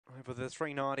Over the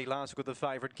 390, last look at the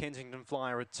favourite, Kensington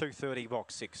Flyer at 2:30,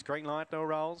 box 6. Green light, no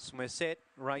rolls. We're set.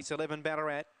 Race 11,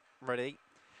 Ballarat, ready.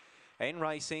 And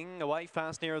racing, away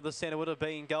fast nearer the centre would have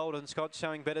been Golden Scott,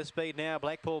 showing better speed now.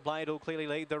 Blackpool Blade will clearly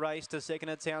lead the race to second.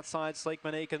 It's outside Sleek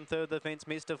Monique, and third the fence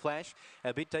Mr. Flash.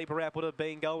 A bit deeper out would have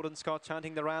been Golden Scott.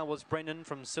 Hunting the rail was Brendan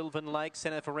from Sylvan Lake.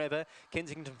 Centre Forever.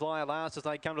 Kensington Flyer last as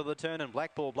they come to the turn, and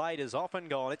Blackpool Blade is off and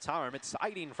gone. It's home. It's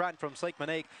 8 in front from Sleek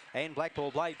Monique, and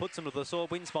Blackpool Blade puts him to the sword.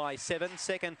 Wins by 7.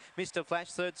 Second, Mr.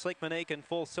 Flash. Third, Sleek Monique, and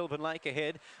fourth, Sylvan Lake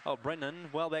ahead of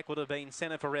Brendan. Well back would have been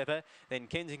Centre Forever. Then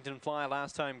Kensington Flyer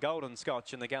last home, Golden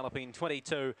Scotch, and the gallop in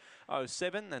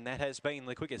 22.07, and that has been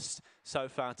the quickest so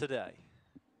far today.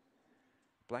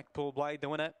 Blackpool Blade the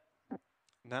winner.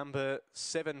 Number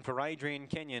 7 for Adrian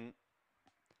Kenyon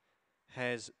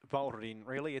has bolted in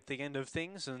really at the end of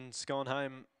things and's gone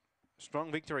home.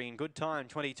 Strong victory in good time.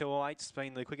 22.08. It's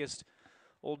been the quickest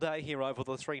all day here over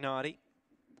the 390.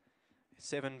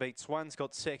 7 beats 1's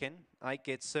got second. 8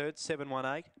 gets third.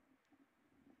 7.18.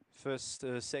 First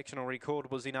sectional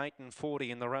record was in 8:40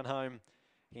 in the run home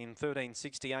in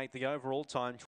 13.68. The overall time